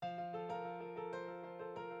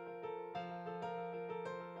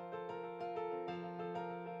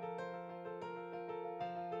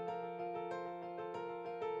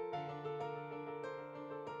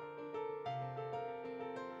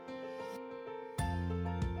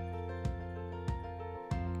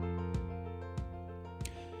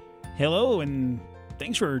Hello, and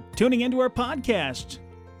thanks for tuning into our podcast.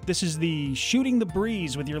 This is the Shooting the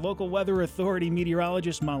Breeze with your local weather authority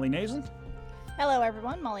meteorologist, Molly Naisland. Hello,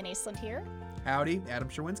 everyone. Molly Naisland here. Howdy, Adam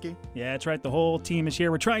Sherwinski. Yeah, that's right. The whole team is here.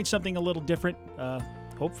 We're trying something a little different.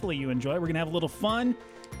 Hopefully you enjoy. We're going to have a little fun.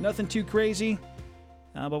 Nothing too crazy.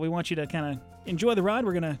 But we want you to kind of enjoy the ride.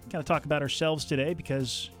 We're going to kind of talk about ourselves today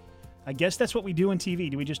because I guess that's what we do on TV.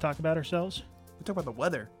 Do we just talk about ourselves? We talk about the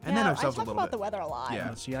weather and then ourselves a I talk little about bit. the weather a lot.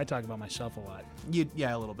 Yeah. See, I talk about myself a lot.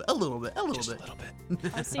 Yeah, a little bit. Just a little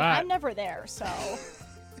bit. See, All right. I'm never there, so.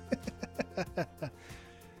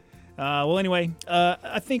 Well, anyway,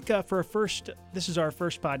 I think this is our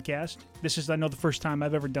first podcast. This is, I know, the first time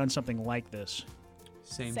I've ever done something like this.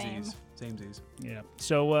 Same. Samesies. Yeah.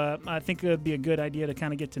 So I think it would be a good idea to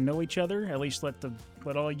kind of get to know each other. At least let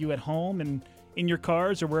all you at home and in your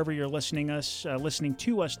cars or wherever you're listening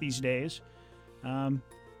to us these days.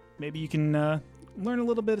 Maybe you can learn a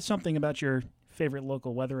little bit of something about your favorite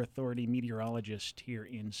local weather authority meteorologist here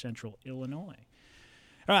in Central Illinois.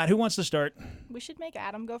 All right, who wants to start? We should make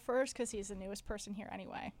Adam go first because he's the newest person here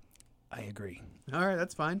anyway. I agree. All right,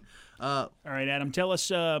 that's fine. All right, Adam, tell us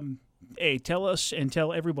and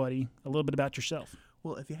tell everybody a little bit about yourself.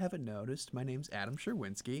 Well, if you haven't noticed, my name's Adam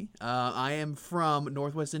Sherwinski. I am from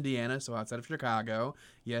Northwest Indiana, so outside of Chicago.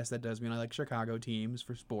 Yes, that does mean I like Chicago teams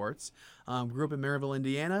for sports. Grew up in Maryville,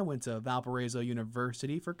 Indiana, went to Valparaiso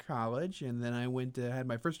University for college, and then I had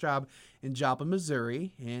my first job in Joplin,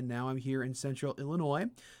 Missouri, and now I'm here in Central Illinois,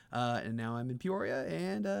 and now I'm in Peoria,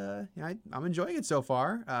 and I'm enjoying it so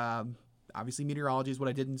far. Obviously, meteorology is what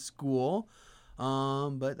I did in school.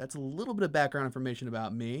 But that's a little bit of background information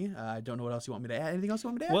about me. I don't know what else you want me to add. Anything else you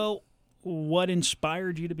want me to add? Well, what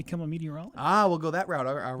inspired you to become a meteorologist? We'll go that route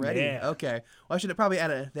already. Yeah. Okay. Well, I should probably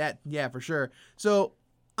add that. Yeah, for sure. So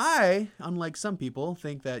I, unlike some people,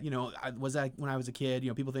 think that, when I was a kid,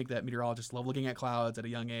 people think that meteorologists love looking at clouds at a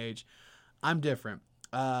young age. I'm different.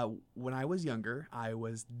 When I was younger, I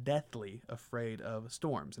was deathly afraid of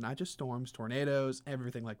storms, and not just storms, tornadoes,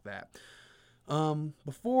 everything like that.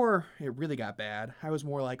 Before it really got bad, I was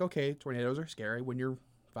more like, okay, tornadoes are scary when you're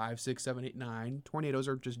 5, 6, 7, 8, 9. Tornadoes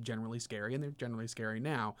are just generally scary, and they're generally scary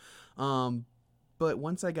now. But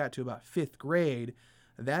once I got to about 5th grade,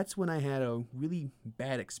 that's when I had a really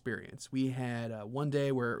bad experience. We had one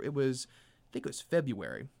day where I think it was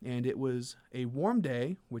February, and it was a warm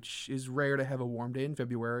day, which is rare to have a warm day in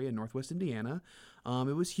February in Northwest Indiana.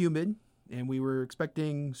 It was humid. And we were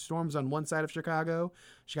expecting storms on one side of Chicagoland,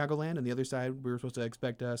 and the other side we were supposed to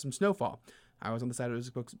expect some snowfall. I was on the side I was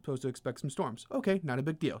supposed to expect some storms. Okay, not a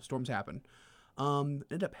big deal. Storms happen. What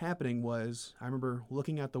ended up happening was I remember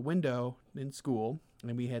looking out the window in school,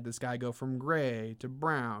 and we had the sky go from gray to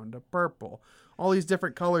brown to purple, all these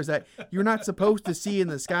different colors that you're not supposed to see in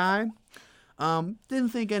the sky. Didn't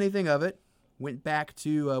think anything of it. We went back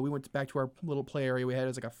to our little play area we had. It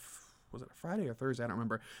was was it a Friday or Thursday? I don't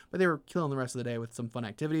remember. But they were killing the rest of the day with some fun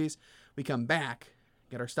activities. We come back,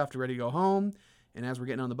 get our stuff ready to go home, and as we're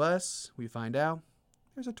getting on the bus, we find out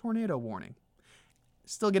there's a tornado warning.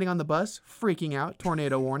 Still getting on the bus, freaking out,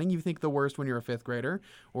 tornado warning. You think the worst when you're a 5th grader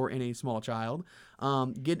or any small child.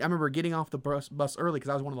 I remember getting off the bus early because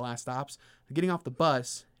I was one of the last stops, getting off the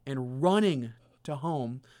bus and running to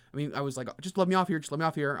home. I mean, I was like, just let me off here.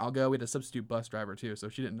 I'll go. We had a substitute bus driver too, so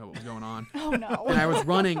she didn't know what was going on. Oh, no. And I was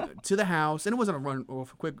running to the house, and it wasn't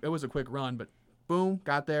it was a quick run, but boom,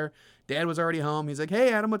 got there. Dad was already home. He's like,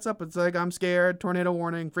 hey, Adam, what's up? It's like, I'm scared, tornado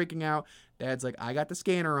warning, freaking out. Dad's like, I got the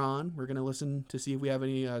scanner on. We're going to listen to see if we have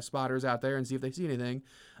any spotters out there and see if they see anything.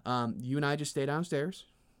 You and I just stay downstairs.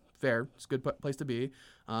 Fair. It's a good place to be.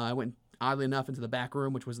 I went, oddly enough, into the back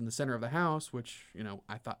room, which was in the center of the house, which,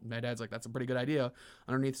 I thought my dad's like, that's a pretty good idea,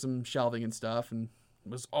 underneath some shelving and stuff, and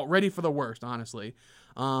was all ready for the worst, honestly.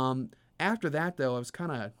 After that, though, I was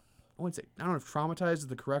kind of, I don't know if traumatized is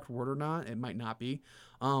the correct word or not. It might not be.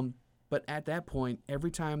 But at that point,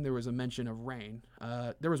 every time there was a mention of rain,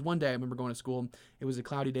 there was one day I remember going to school. It was a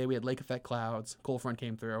cloudy day. We had lake effect clouds. Cold front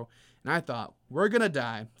came through. And I thought, we're going to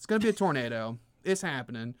die. It's going to be a tornado. It's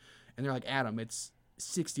happening. And they're like, Adam, it's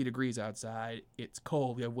 60 degrees outside. It's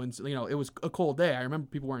cold. We have winds. It was a cold day. I remember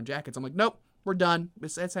people wearing jackets. I'm like, nope, we're done.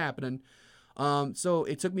 It's happening. So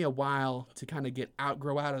it took me a while to kind of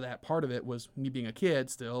grow out of that. Part of it was me being a kid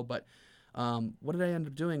still. But what did I end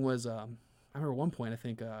up doing was, I remember one point, I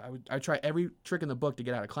think I would try every trick in the book to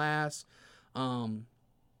get out of class.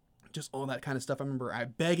 Just all that kind of stuff. I remember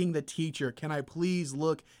begging the teacher, can I please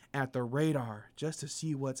look at the radar just to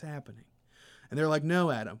see what's happening? And they're like,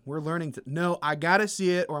 no, Adam, we're learning no, I got to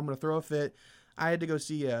see it or I'm going to throw a fit. I had to go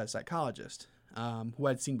see a psychologist who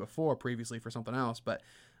I'd seen previously for something else. But,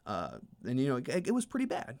 it was pretty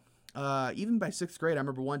bad. even by 6th grade, I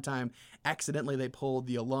remember one time accidentally they pulled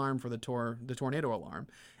the alarm for the tornado alarm.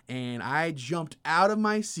 And I jumped out of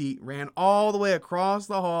my seat, ran all the way across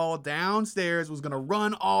the hall, downstairs, was going to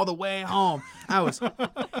run all the way home. I was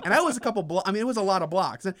a couple blocks. I mean, it was a lot of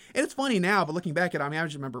blocks. And it's funny now, but looking back at it, I mean, I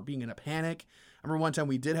just remember being in a panic. I remember one time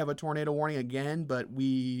we did have a tornado warning again, but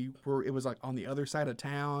it was like on the other side of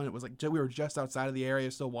town. It was like we were just outside of the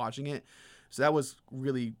area still watching it. So that was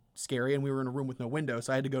really scary, and we were in a room with no window,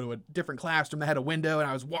 so I had to go to a different classroom that had a window, and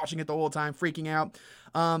I was watching it the whole time, freaking out.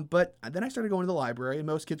 But then I started going to the library, and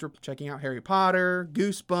most kids were checking out Harry Potter,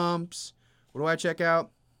 Goosebumps. What do I check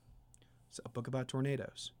out? It's a book about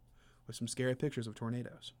tornadoes with some scary pictures of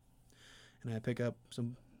tornadoes. And I pick up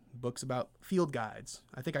some books about field guides.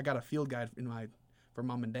 I think I got a field guide from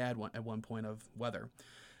Mom and Dad at one point of weather.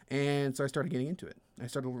 And so I started getting into it. I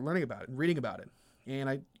started learning about it and reading about it. And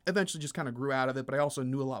I eventually just kind of grew out of it, but I also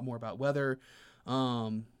knew a lot more about weather,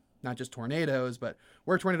 not just tornadoes, but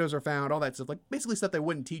where tornadoes are found, all that stuff, like basically stuff they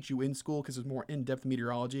wouldn't teach you in school because it's more in-depth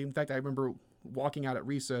meteorology. In fact, I remember walking out at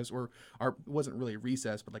recess, or it wasn't really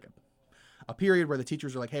recess, but like a period where the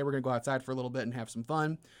teachers are like, hey, we're going to go outside for a little bit and have some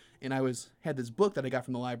fun. And I had this book that I got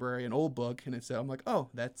from the library, an old book, and it said, I'm like, oh,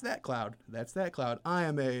 that's that cloud. That's that cloud.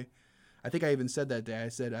 I think I even said that day, I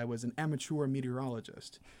said I was an amateur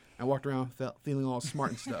meteorologist. I walked around feeling all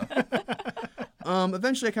smart and stuff.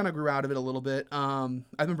 Eventually, I kind of grew out of it a little bit. I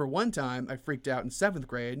remember one time I freaked out in 7th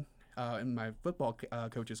grade in my football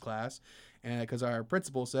coach's class, because our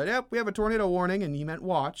principal said, yep, we have a tornado warning, and he meant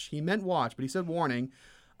watch. He meant watch, but he said warning.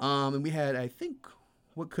 And we had, I think,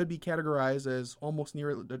 what could be categorized as almost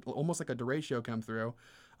like a derecho come through.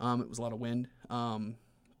 It was a lot of wind.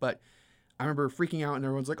 But I remember freaking out, and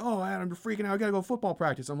everyone's like, oh, Adam, you're freaking out. I got to go football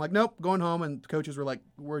practice. I'm like, nope, going home. And the coaches were like,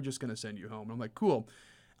 we're just going to send you home. And I'm like, cool.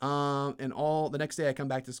 And the next day I come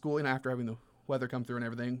back to school, after having the weather come through and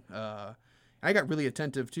everything. I got really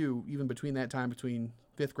attentive, too, even between that time, between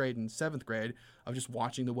 5th grade and 7th grade, of just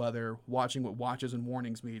watching the weather, watching what watches and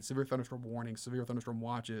warnings mean, severe thunderstorm warnings, severe thunderstorm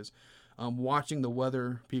watches, watching the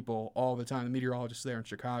weather people all the time, the meteorologists there in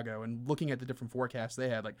Chicago, and looking at the different forecasts they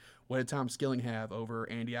had, like what did Tom Skilling have over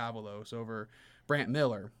Andy Avalos, over Brant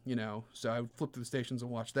Miller, so I would flip through the stations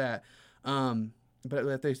and watch that.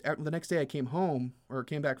 But the next day I came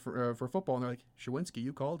back for football, and they're like, Shawinski,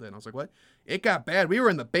 you called it. And I was like, what? It got bad. We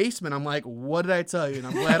were in the basement. I'm like, what did I tell you? And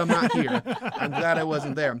I'm glad I'm not here. I'm glad I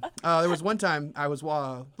wasn't there. There was one time I was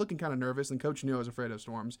looking kind of nervous, and Coach knew I was afraid of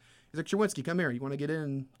storms. He's like, Shawinski, come here. You want to get in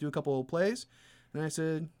and do a couple of plays? And I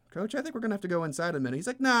said, Coach, I think we're going to have to go inside a minute. He's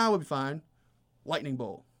like, nah, we'll be fine. Lightning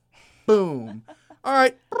bolt. Boom. All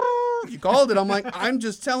right. You called it. I'm like, I'm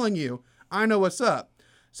just telling you. I know what's up.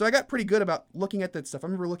 So I got pretty good about looking at that stuff. I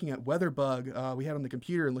remember looking at WeatherBug we had on the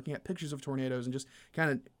computer and looking at pictures of tornadoes and just kind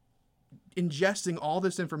of ingesting all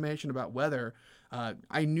this information about weather.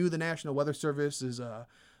 I knew the National Weather Service's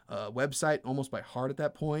website almost by heart at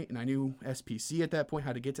that point, and I knew SPC at that point,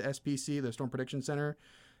 how to get to SPC, the Storm Prediction Center.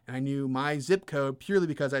 And I knew my zip code purely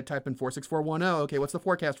because I'd type in 46410. Okay, what's the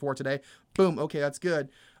forecast for today? Boom, okay, that's good.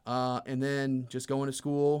 And then just going to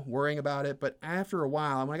school, worrying about it. But after a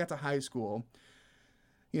while, when I got to high school,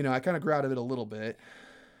 I kind of grew out of it a little bit,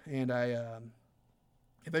 and I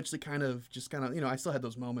eventually I still had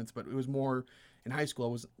those moments, but it was more in high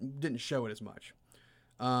school. Didn't show it as much.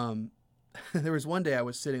 There was one day I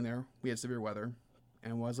was sitting there. We had severe weather,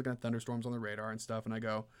 and I was looking at thunderstorms on the radar and stuff, and I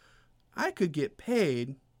go, I could get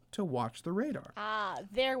paid to watch the radar.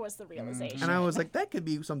 There was the realization. And I was like, that could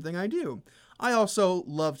be something I do. I also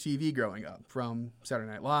loved TV growing up, from Saturday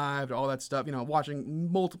Night Live to all that stuff, watching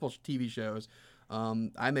multiple TV shows.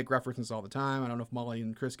 I make references all the time. I don't know if Molly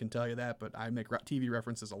and Chris can tell you that, but I make TV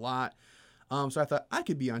references a lot. So I thought I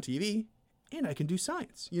could be on TV and I can do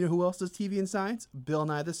science. You know who else does TV and science? Bill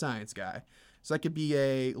Nye the Science Guy. So I could be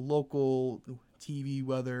a local TV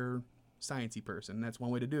weather sciencey person. And that's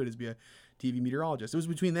one way to do it, is be a TV meteorologist. It was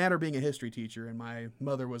between that or being a history teacher. And my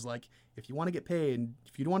mother was like, if you want to get paid, and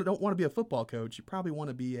if you don't want to be a football coach, you probably want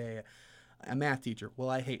to be a math teacher. Well,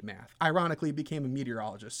 I hate math. Ironically, became a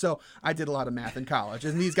meteorologist. So I did a lot of math in college,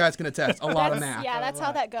 and these guys can attest, a lot of math. Yeah, that's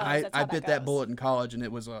how that goes. I bit that bullet in college, and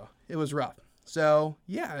it was rough. So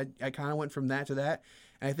yeah, I kind of went from that to that.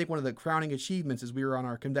 And I think one of the crowning achievements is we were on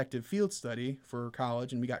our convective field study for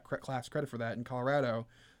college, and we got class credit for that in Colorado.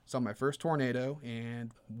 Saw my first tornado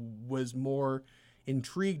and was more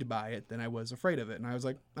intrigued by it than I was afraid of it. And I was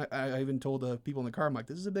like, I even told the people in the car, I'm like,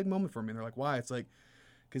 this is a big moment for me. And they're like, why? It's like,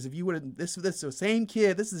 because if you would have, this is the same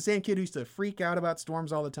kid who used to freak out about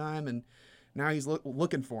storms all the time, and now he's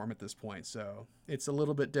looking for him at this point. So it's a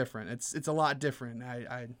little bit different. It's a lot different.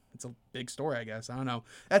 It's a big story, I guess. I don't know.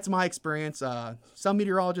 That's my experience. Some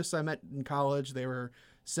meteorologists I met in college, they were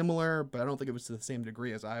similar, but I don't think it was to the same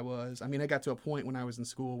degree as I was. I mean, I got to a point when I was in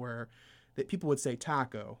school where that people would say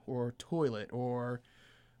taco or toilet or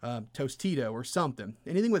Tostito or something,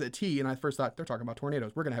 anything with a T, and I first thought they're talking about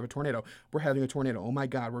tornadoes. We're gonna have a tornado. We're having a tornado. Oh my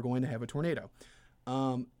God, we're going to have a tornado.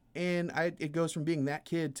 And it goes from being that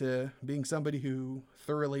kid to being somebody who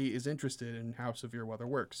thoroughly is interested in how severe weather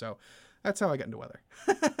works. So that's how I got into weather.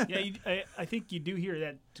 Yeah, I think you do hear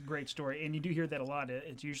that. It's a great story, and you do hear that a lot.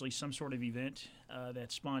 It's usually some sort of event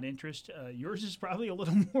that spawned interest. Yours is probably a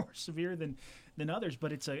little more severe than others,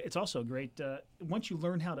 but it's also great. Once you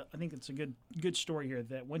learn how to, I think it's a good story here,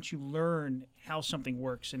 that once you learn how something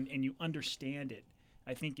works and you understand it,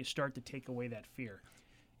 I think you start to take away that fear.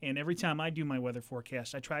 And every time I do my weather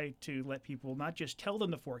forecast, I try to let people not just tell them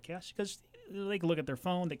the forecast, because they can look at their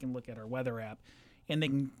phone, they can look at our weather app, and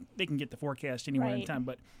they can get the forecast anywhere Right. anytime.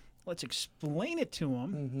 But let's explain it to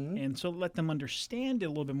them, Mm-hmm. and so let them understand it a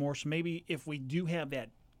little bit more. So maybe if we do have that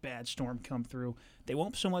bad storm come through, they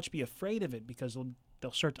won't so much be afraid of it, because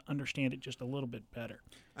they'll start to understand it just a little bit better.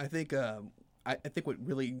 I think I think what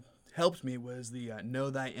really helped me was the know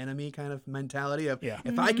thy enemy kind of mentality of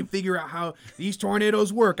if I can figure out how these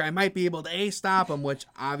tornadoes work, I might be able to stop them, which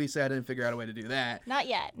obviously I didn't figure out a way to do that. Not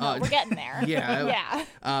yet. No, we're getting there. Yeah.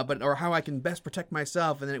 Yeah. But or how I can best protect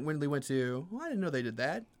myself, and then it really went to, well, I didn't know they did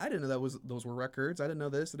that. I didn't know those were records. I didn't know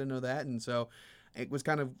this. I didn't know that, and so it was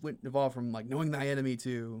kind of evolved from like knowing thy enemy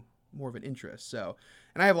to more of an interest. So,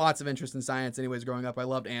 and I have lots of interest in science anyways. Growing up, I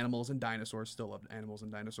loved animals and dinosaurs, still love animals and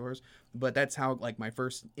dinosaurs, but that's how like my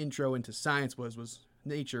first intro into science was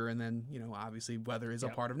nature. And then, obviously weather is a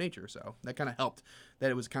part of nature. So that kind of helped,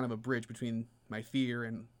 that it was kind of a bridge between my fear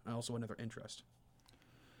and also another interest.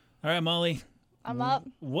 All right, Molly. I'm up.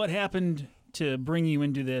 What happened to bring you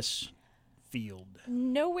into this field?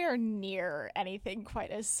 Nowhere near anything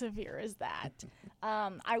quite as severe as that.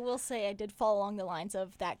 I will say I did fall along the lines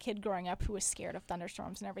of that kid growing up who was scared of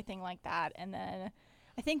thunderstorms and everything like that. And then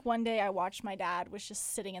I think one day I watched my dad was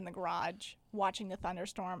just sitting in the garage watching the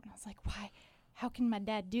thunderstorm. And I was like, why? How can my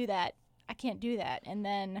dad do that? I can't do that. And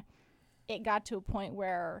then it got to a point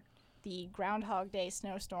where the Groundhog Day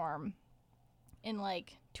snowstorm in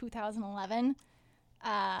like 2011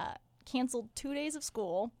 canceled 2 days of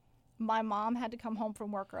school. My mom had to come home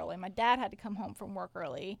from work early. My dad had to come home from work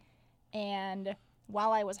early. And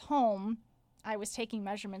while I was home, I was taking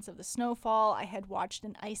measurements of the snowfall. I had watched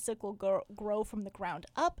an icicle grow from the ground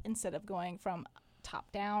up instead of going from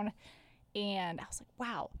top down. And I was like,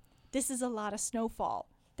 wow, this is a lot of snowfall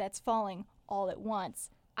that's falling all at once.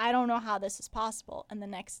 I don't know how this is possible. And the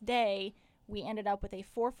next day, we ended up with a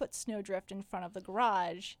 4-foot snowdrift in front of the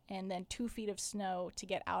garage and then 2 feet of snow to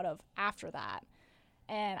get out of after that.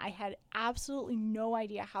 And I had absolutely no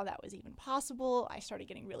idea how that was even possible. I started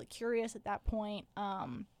getting really curious at that point.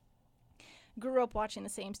 Grew up watching the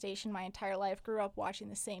same station my entire life. Grew up watching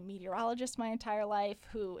the same meteorologist my entire life,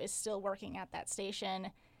 who is still working at that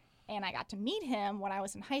station. And I got to meet him when I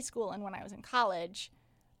was in high school and when I was in college.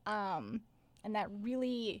 And that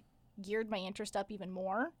really geared my interest up even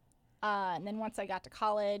more. And then once I got to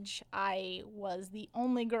college, I was the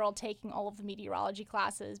only girl taking all of the meteorology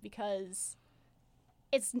classes because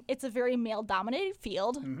it's a very male-dominated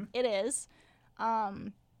field. Mm-hmm. It is.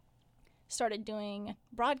 Started doing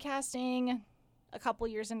broadcasting a couple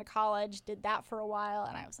years into college, did that for a while,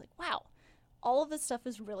 and I was like, wow, all of this stuff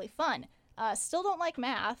is really fun. Still don't like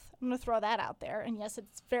math. I'm going to throw that out there. And yes,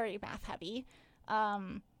 it's very math-heavy.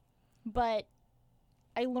 But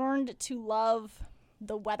I learned to love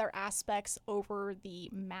the weather aspects over the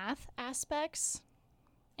math aspects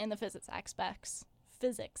and the physics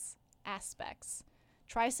aspects.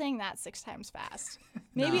 Try saying that 6 times fast.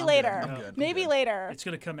 Maybe No, later. I'm good. Maybe later. It's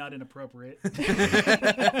going to come out inappropriate.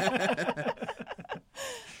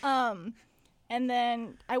 And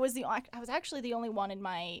then I was actually the only one in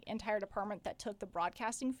my entire department that took the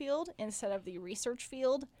broadcasting field instead of the research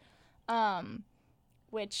field,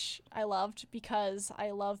 which I loved because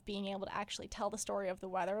I love being able to actually tell the story of the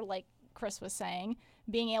weather, like Chris was saying,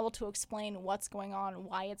 being able to explain what's going on,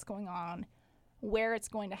 why it's going on, where it's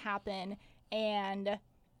going to happen. And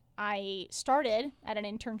I started at an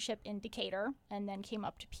internship in Decatur and then came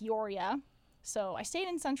up to Peoria. So I stayed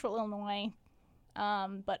in central Illinois,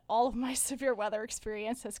 but all of my severe weather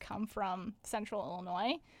experience has come from central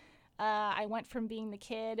Illinois. I went from being the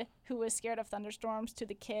kid who was scared of thunderstorms to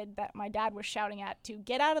the kid that my dad was shouting at to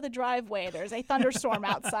get out of the driveway. There's a thunderstorm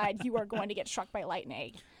outside. You are going to get struck by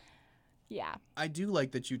lightning. Yeah. I do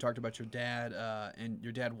like that you talked about your dad and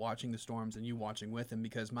your dad watching the storms and you watching with him,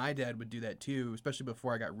 because my dad would do that too, especially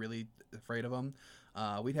before I got really afraid of them.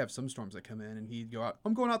 We'd have some storms that come in and he'd go out,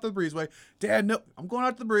 I'm going out to the breezeway. Dad, no, I'm going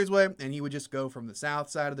out to the breezeway. And he would just go from the south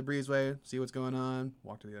side of the breezeway, see what's going on,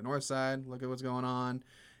 walk to the north side, look at what's going on.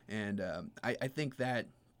 And I think that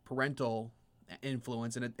parental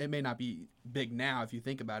influence, and it may not be big now if you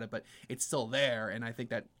think about it, but it's still there, and I think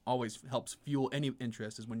that always helps fuel any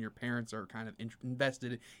interest, is when your parents are kind of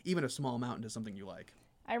invested even a small amount into something you like.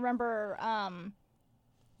 I remember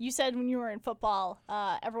you said when you were in football,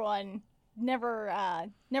 everyone never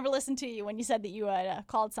listened to you when you said that you had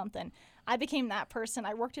called something. I became that person.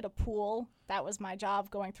 I worked at a pool. That was my job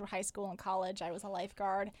going through high school and college. I was a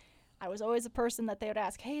lifeguard. I was always a person that they would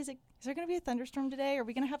ask, hey, is there going to be a thunderstorm today? Are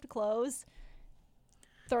we going to have to close?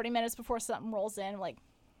 30 minutes before something rolls in, like,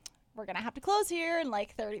 we're going to have to close here in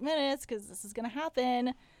like 30 minutes because this is going to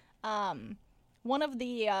happen. One of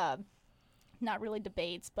the, not really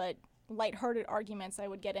debates, but lighthearted arguments I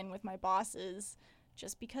would get in with my bosses,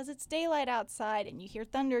 just because it's daylight outside and you hear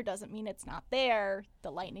thunder doesn't mean it's not there.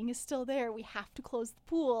 The lightning is still there. We have to close the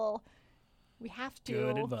pool. We have to.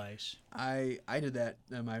 Good advice. I did that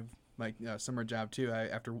in my summer job too.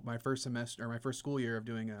 After my first semester, or my first school year of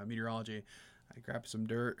doing meteorology, I grabbed some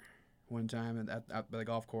dirt one time at the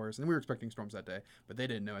golf course, and we were expecting storms that day, but they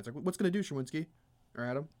didn't know. It's like, what's going to do, Shawinski? Or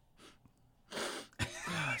Adam?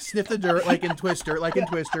 Sniffed the dirt like in Twister,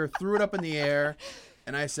 threw it up in the air,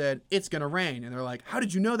 and I said, it's going to rain. And they're like, how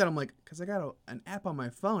did you know that? I'm like, because I got an app on my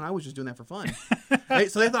phone. I was just doing that for fun.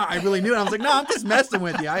 So they thought I really knew it. I was like, no, I'm just messing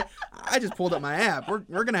with you. I just pulled up my app. We're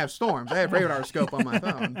going to have storms. I have radar scope on my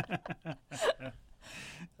phone.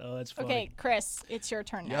 Oh, that's funny. Okay, Chris, it's your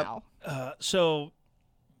turn now. So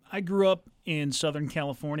I grew up in Southern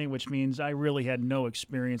California, which means I really had no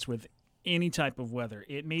experience with any type of weather.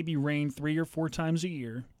 It maybe rained 3 or 4 times a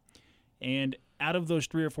year, and out of those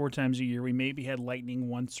 3 or 4 times a year, we maybe had lightning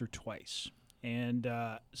once or twice. And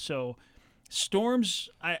so storms,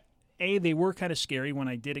 they were kind of scary when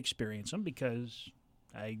I did experience them because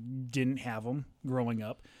I didn't have them growing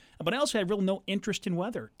up. But I also had real no interest in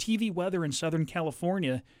weather. TV weather in Southern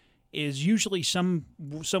California is usually some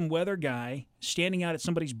weather guy standing out at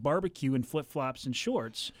somebody's barbecue in flip-flops and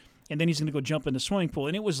shorts, and then he's going to go jump in the swimming pool.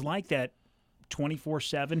 And it was like that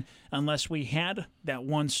 24/7 unless we had that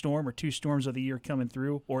one storm or 2 storms of the year coming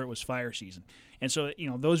through, or it was fire season. And so,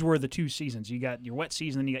 those were the 2 seasons. You got your wet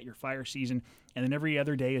season, then you got your fire season, and then every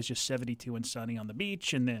other day is just 72 and sunny on the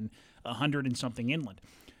beach, and then 100 and something inland.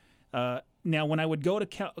 Now, when I would go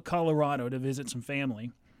to Colorado to visit some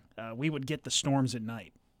family, we would get the storms at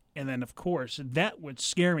night. And then, of course, that would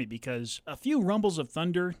scare me because a few rumbles of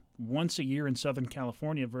thunder once a year in Southern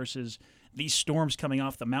California versus these storms coming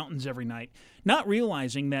off the mountains every night, not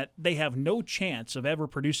realizing that they have no chance of ever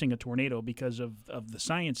producing a tornado because of the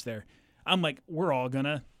science there. I'm like, we're all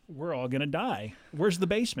gonna die. Where's the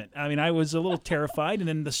basement? I mean, I was a little terrified, and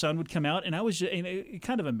then the sun would come out, and it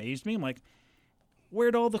kind of amazed me. I'm like,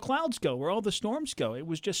 where'd all the clouds go? Where'd all the storms go? It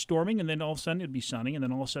was just storming, and then all of a sudden it'd be sunny, and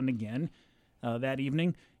then all of a sudden again that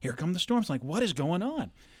evening, here come the storms. Like, what is going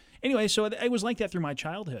on? Anyway, so it was like that through my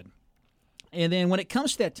childhood. And then when it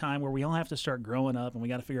comes to that time where we all have to start growing up and we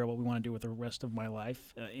got to figure out what we want to do with the rest of my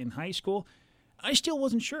life in high school, I still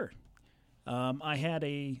wasn't sure.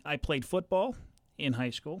 I played football in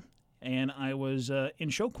high school, and I was in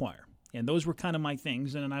show choir, and those were kind of my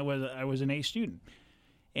things. And I was an A student.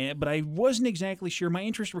 But I wasn't exactly sure. My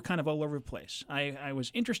interests were kind of all over the place. I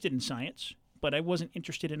was interested in science, but I wasn't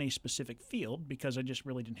interested in a specific field because I just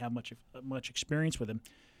really didn't have much experience with them.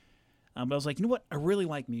 But I was like, you know what? I really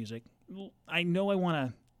like music. I know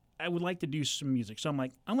I would like to do some music. So I'm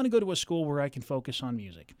like, I'm going to go to a school where I can focus on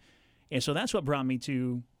music. And so that's what brought me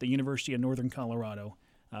to the University of Northern Colorado,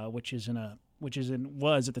 which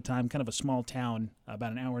was at the time kind of a small town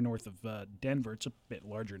about an hour north of Denver. It's a bit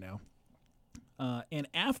larger now. And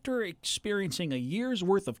after experiencing a year's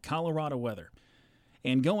worth of Colorado weather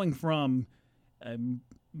and going from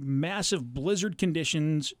massive blizzard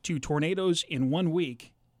conditions to tornadoes in 1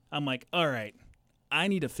 week, I'm like, all right, I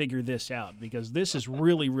need to figure this out because this is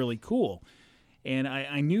really, really cool. And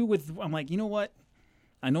I'm like, you know what?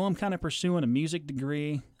 I know I'm kind of pursuing a music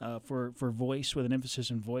degree for voice with an emphasis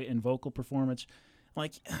in vocal performance. I'm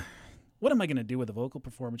like, what am I going to do with a vocal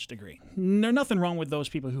performance degree? There's nothing wrong with those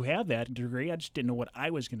people who have that degree. I just didn't know what I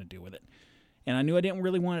was going to do with it. And I knew I didn't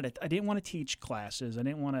really want it. I didn't want to teach classes. I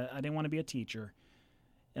didn't want to be a teacher.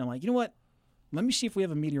 And I'm like, you know what? Let me see if we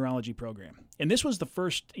have a meteorology program. And this was the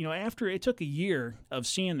first, after it took a year of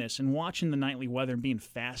seeing this and watching the nightly weather and being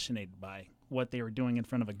fascinated by what they were doing in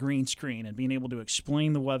front of a green screen and being able to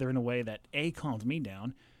explain the weather in a way that calmed me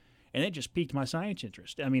down, and it just piqued my science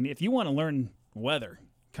interest. I mean, if you want to learn weather,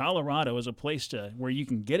 Colorado is a place where you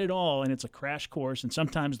can get it all, and it's a crash course, and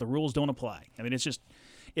sometimes the rules don't apply. I mean,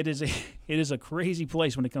 it is a crazy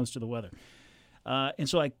place when it comes to the weather. And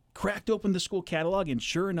so I cracked open the school catalog, and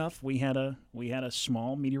sure enough, we had a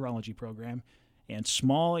small meteorology program. And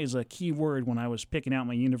small is a key word when I was picking out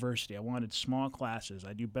my university. I wanted small classes.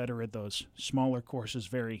 I do better at those smaller courses,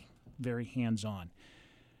 very, very hands-on.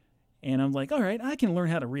 And I'm like, all right, I can learn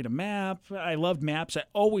how to read a map. I loved maps. I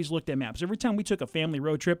always looked at maps. Every time we took a family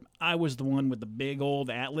road trip, I was the one with the big old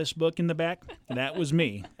atlas book in the back. That was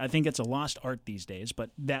me. I think it's a lost art these days, but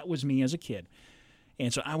that was me as a kid.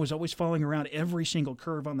 And so I was always following around every single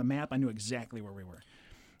curve on the map. I knew exactly where we were.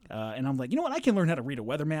 And I'm like, you know what? I can learn how to read a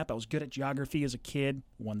weather map. I was good at geography as a kid.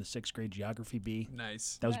 Won the 6th grade geography bee.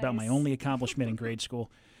 Nice. That was about my only accomplishment in grade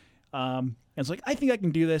school. And it's like, I think I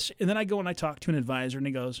can do this. And then I go and I talk to an advisor, and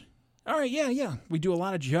he goes, all right, yeah. We do a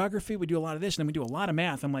lot of geography. We do a lot of this, and then we do a lot of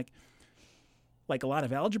math. I'm like a lot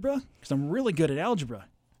of algebra? Because I'm really good at algebra.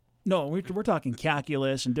 No, we're talking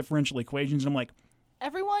calculus and differential equations. And I'm like,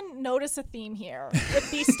 everyone notice a theme here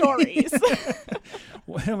with these stories.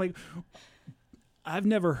 I'm like, I've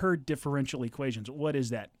never heard differential equations. What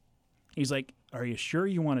is that? He's like, are you sure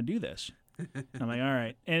you want to do this? I'm like, all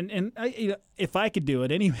right. And I, if I could do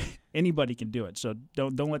it, anybody can do it. So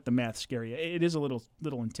don't let the math scare you. It is a little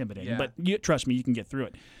intimidating, but trust me, you can get through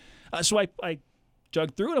it. So I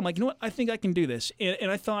dug through it. I'm like, you know what? I think I can do this.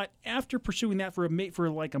 And I thought after pursuing that for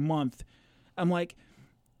like a month, I'm like,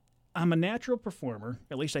 I'm a natural performer.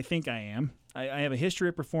 At least I think I am. I have a history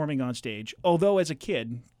of performing on stage. Although as a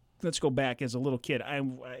kid, let's go back as a little kid,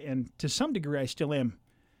 and to some degree I still am,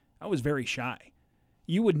 I was very shy.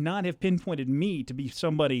 You would not have pinpointed me to be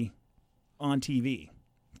somebody on TV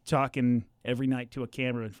talking every night to a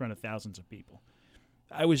camera in front of thousands of people.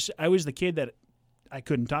 I was the kid that I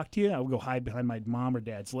couldn't talk to you. I would go hide behind my mom or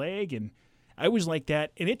dad's leg, and I was like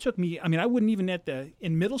that. And it took me, I mean, I wouldn't even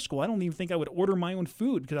in middle school, I don't even think I would order my own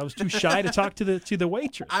food because I was too shy to talk to the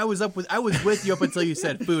waitress. I was with you up until you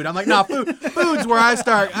said food. I'm like, no, food's where I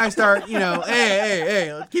start,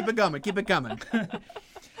 hey, keep it coming.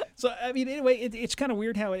 So, I mean, anyway, it's kind of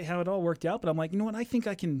weird how it all worked out, but I'm like, you know what, I think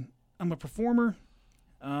I can, I'm a performer,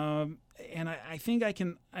 and I think I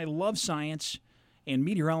can, I love science, and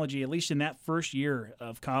meteorology, at least in that first year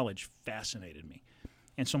of college, fascinated me.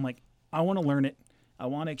 And so I'm like, I want to learn it, I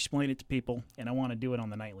want to explain it to people, and I want to do it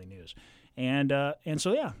on the nightly news. And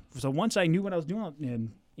so, yeah, so once I knew what I was doing,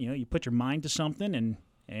 and, you know, you put your mind to something,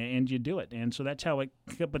 and you do it. And so that's how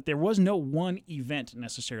but there was no one event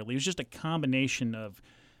necessarily. It was just a combination of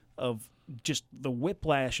just the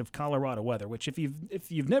whiplash of Colorado weather, which if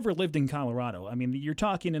you've never lived in Colorado, I mean, you're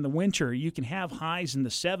talking in the winter, you can have highs in the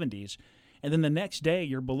 70s, and then the next day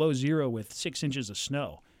you're below zero with 6 inches of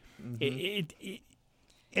snow. Mm-hmm.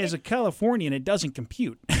 As a Californian, it doesn't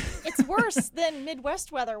compute. It's worse than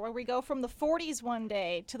Midwest weather, where we go from the 40s one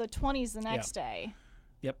day to the 20s the next day.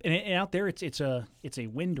 Yep, and out there it's a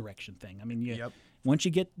wind direction thing. I mean, once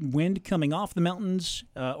you get wind coming off the mountains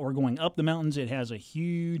or going up the mountains, it has a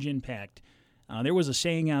huge impact. There was a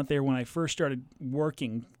saying out there when I first started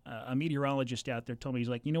working. A meteorologist out there told me, he's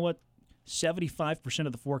like, you know what? 75%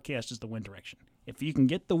 of the forecast is the wind direction. If you can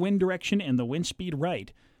get the wind direction and the wind speed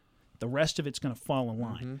right, the rest of it's going to fall in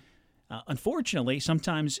line. Mm-hmm. Unfortunately,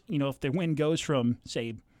 sometimes, you know, if the wind goes from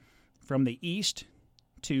the east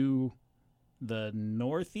to the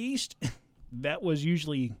northeast, that was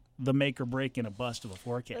usually the make or break in a bust of a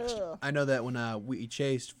forecast. Ugh. I know that when we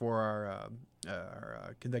chased for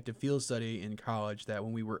our convective field study in college, that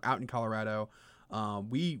when we were out in Colorado,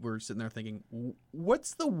 we were sitting there thinking,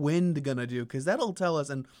 what's the wind gonna do? Because that'll tell us,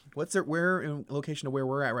 and where in location to where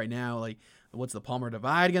we're at right now, like what's the Palmer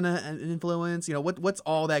Divide gonna influence? You know, what's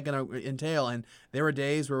all that gonna entail? And there were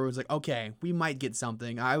days where it was like, okay, we might get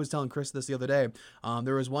something. I was telling Chris this the other day.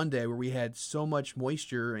 There was one day where we had so much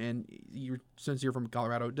moisture, and since you're from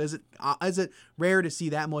Colorado, is it rare to see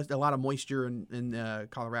a lot of moisture in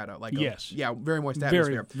Colorado? Like yes, very moist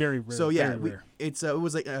atmosphere, very rare. So yeah, very rare. It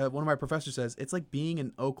was like one of my professors says it's like being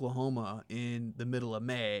in Oklahoma in the middle of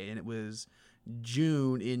May, and it was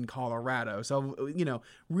June in Colorado. So, you know,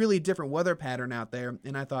 really different weather pattern out there.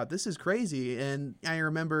 And I thought, this is crazy. And I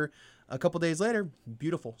remember a couple days later,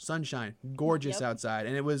 beautiful sunshine, gorgeous outside.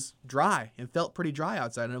 And it was dry and felt pretty dry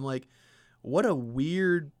outside. And I'm like, what a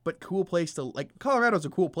weird but cool place to, like, Colorado's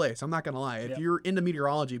a cool place. I'm not going to lie. If you're into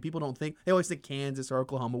meteorology, people don't think, they always think Kansas or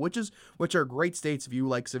Oklahoma, which are great states if you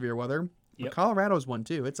like severe weather. But Colorado's one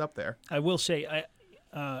too. It's up there. I will say,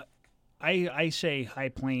 I say high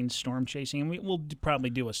plains storm chasing, and we'll probably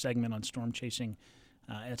do a segment on storm chasing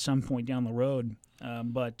at some point down the road.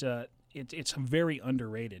 But it's very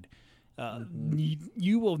underrated.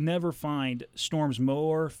 You will never find storms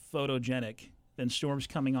more photogenic than storms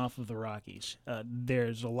coming off of the Rockies.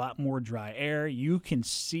 There's a lot more dry air. You can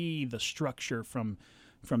see the structure from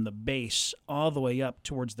the base all the way up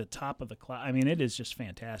towards the top of the cloud. I mean, it is just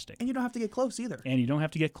fantastic. And you don't have to get close either. And you don't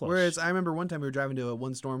have to get close. Whereas I remember one time we were driving to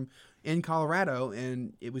one storm in Colorado,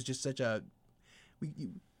 and it was just such a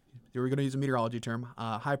they were going to use a meteorology term,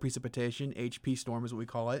 high precipitation, HP storm is what we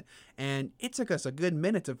call it. And it took us a good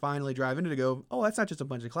minute to finally drive into to go, oh, that's not just a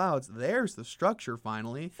bunch of clouds. There's the structure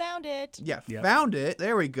finally. Found it. Yeah, Yep. Found it.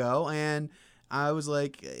 There we go. And I was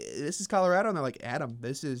like, this is Colorado. And they're like, Adam,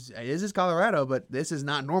 this is Colorado, but this is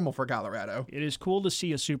not normal for Colorado. It is cool to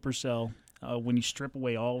see a supercell when you strip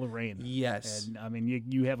away all the rain. Yes. And, I mean,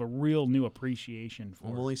 you have a real new appreciation for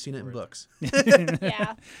I've only seen it in books.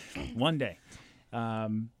 Yeah. One day.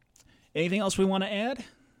 Anything else we want to add?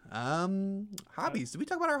 Hobbies. Did we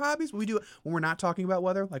talk about our hobbies? We do it when we're not talking about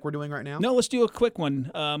weather, like we're doing right now. No, let's do a quick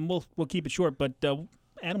one. We'll keep it short, but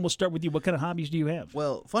Adam, we'll start with you. What kind of hobbies do you have?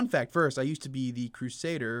 Well, fun fact first, I used to be the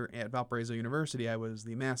Crusader at Valparaiso University. I was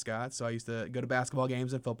the mascot, so I used to go to basketball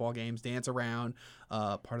games and football games, dance around,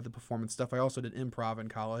 part of the performance stuff. I also did improv in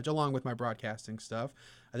college, along with my broadcasting stuff.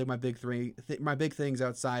 I think my big things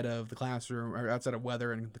outside of the classroom, or outside of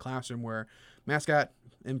weather and the classroom, were mascot,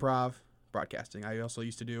 improv, broadcasting. I also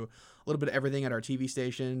used to do a little bit of everything at our TV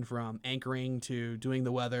station, from anchoring to doing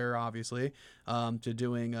the weather, obviously, to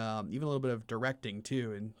doing even a little bit of directing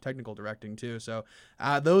too, and technical directing too. So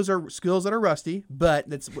those are skills that are rusty, but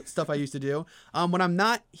that's stuff I used to do. When I'm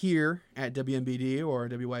not here at WMBD or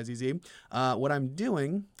WYZZ, what I'm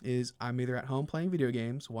doing is I'm either at home playing video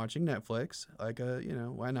games, watching Netflix,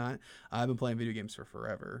 why not? I've been playing video games for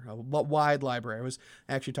forever. A wide library. I was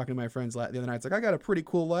actually talking to my friends the other night. It's like, I got a pretty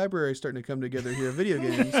cool library starting to come together here, video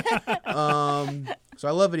games. So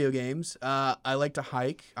I love video games. I like to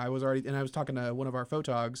hike. I was talking to one of our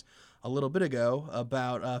photogs a little bit ago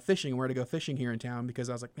about fishing and where to go fishing here in town, because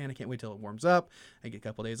I was like, man, I can't wait till it warms up. I get a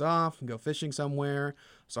couple days off and go fishing somewhere.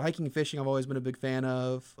 So hiking and fishing I've always been a big fan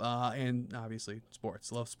of, and obviously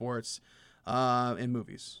sports. Love sports, and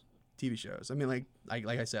movies, TV shows. I mean, like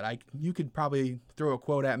I said, you could probably throw a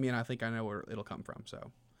quote at me and I think I know where it'll come from.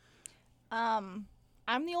 So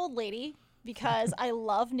I'm the old lady because I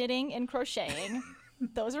love knitting and crocheting.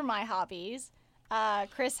 Those are my hobbies.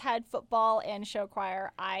 Chris had football and show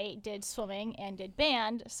choir. I did swimming and did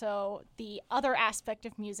band. So the other aspect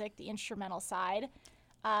of music, the instrumental side,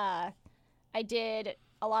 I did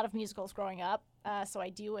a lot of musicals growing up. So I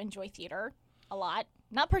do enjoy theater a lot.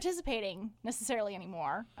 Not participating necessarily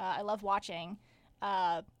anymore. I love watching.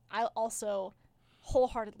 I also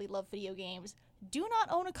wholeheartedly love video games. Do not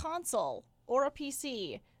own a console or a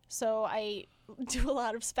PC. So I do a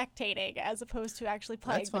lot of spectating as opposed to actually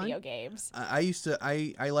playing video games.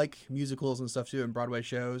 I like musicals and stuff too, and Broadway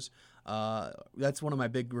shows. That's one of my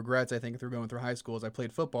big regrets, I think, through going through high school, is I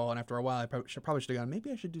played football, and after a while I probably should have gone,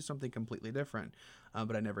 maybe I should do something completely different,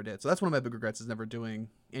 but I never did. So that's one of my big regrets, is never doing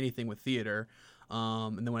anything with theater.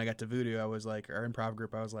 And then when I got to Voodoo, I was like, our improv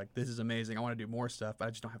group, I was like, this is amazing. I want to do more stuff, but I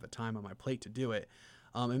just don't have the time on my plate to do it.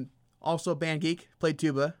 And also band geek, played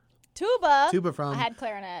tuba. Tuba from... I had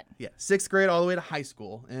clarinet. Yeah, 6th grade all the way to high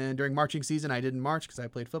school. And during marching season, I didn't march because I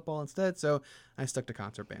played football instead, so I stuck to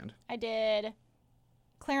concert band. I did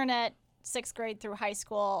clarinet 6th grade through high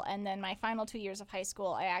school, and then my final 2 years of high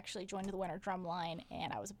school, I actually joined the winter drum line,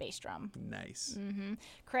 and I was a bass drum. Nice. Mm-hmm.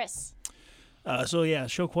 Chris? So yeah,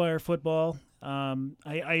 show choir, football.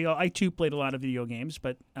 I too played a lot of video games,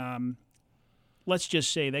 but let's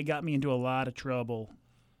just say they got me into a lot of trouble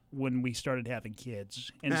when we started having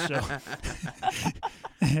kids, and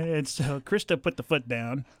so Krista put the foot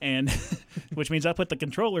down, and which means I put the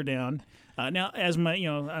controller down. Now, as my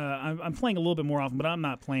I'm playing a little bit more often, but I'm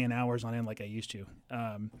not playing hours on end like I used to.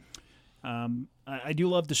 I do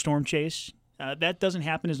love the storm chase. That doesn't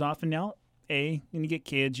happen as often now. When you get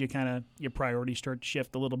kids, your priorities start to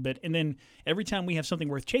shift a little bit, and then every time we have something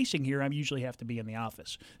worth chasing here, I usually have to be in the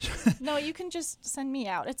office. No, you can just send me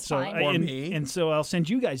out. It's so fine. And so I'll send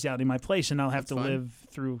you guys out in my place, and I'll have That's to fine.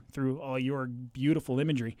 live through all your beautiful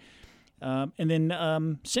imagery. And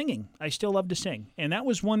then singing. I still love to sing, and that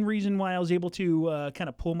was one reason why I was able to kind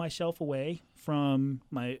of pull myself away from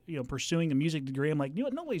my pursuing the music degree. I'm like,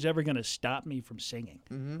 nobody's ever going to stop me from singing,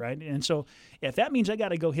 right? And so if that means I got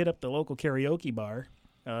to go hit up the local karaoke bar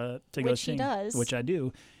to go sing, which I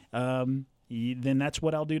do, then that's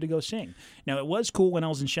what I'll do to go sing. Now, it was cool when I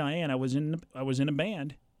was in Cheyenne. I was in a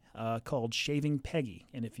band. called Shaving Peggy.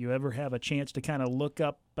 And if you ever have a chance to kind of look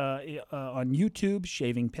up on YouTube,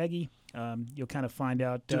 Shaving Peggy, you'll kind of find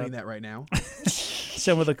out Doing that right now.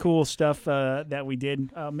 some of the cool stuff that we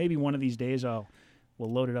did. Maybe one of these days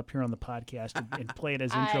we'll load it up here on the podcast and play it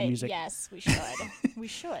as intro music. Yes, we should. We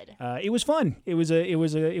should. It was fun. It was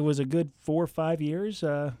a good 4 or 5 years.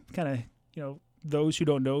 Kind of, those who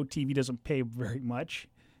don't know, TV doesn't pay very much,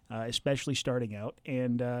 especially starting out,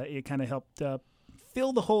 and it kind of helped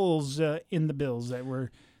fill the holes in the bills that were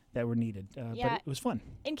needed. But it was fun.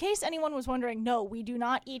 In case anyone was wondering, no, we do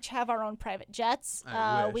not each have our own private jets.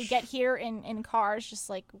 I We wish. get here in cars just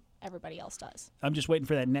like everybody else does. I'm just waiting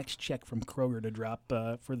for that next check from Kroger to drop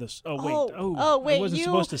for this. Oh wait, wait, I wasn't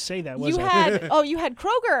supposed to say that, was you I? had you had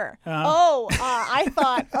Kroger. I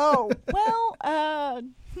thought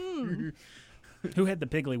Who had the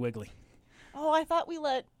Piggly Wiggly? I thought we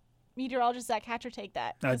let meteorologist Zach Hatcher take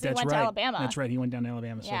that because he That's went right. to Alabama. That's right. He went down to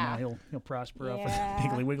Alabama, so Yeah. now he'll prosper off Yeah.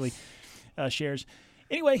 of Piggly Wiggly shares.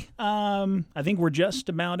 Anyway, I think we're just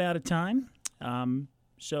about out of time.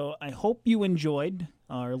 So I hope you enjoyed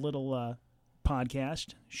our little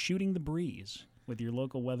podcast, Shooting the Breeze, with your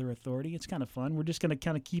local weather authority. It's kind of fun. We're just going to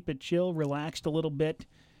kind of keep it chill, relaxed a little bit.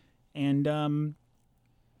 And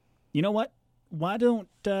you know what? Why don't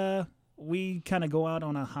we kind of go out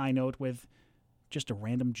on a high note with just a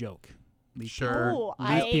random joke? Sure. Oh, Leave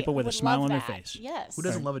I people with a would smile love on their that. face. Yes. Who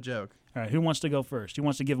doesn't love a joke? All right, who wants to go first? Who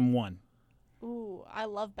wants to give them one? Ooh, I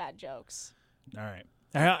love bad jokes. All right.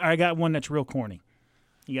 I got one that's real corny.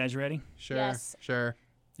 You guys ready? Sure. Yes. Sure.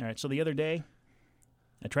 All right, so the other day,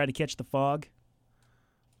 I tried to catch the fog,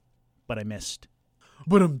 but I missed.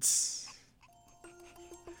 But